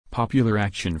Popular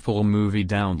action full movie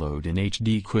download in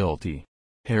HD quilty.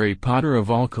 Harry Potter of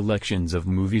all collections of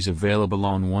movies available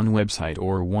on one website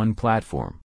or one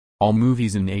platform. All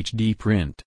movies in HD print.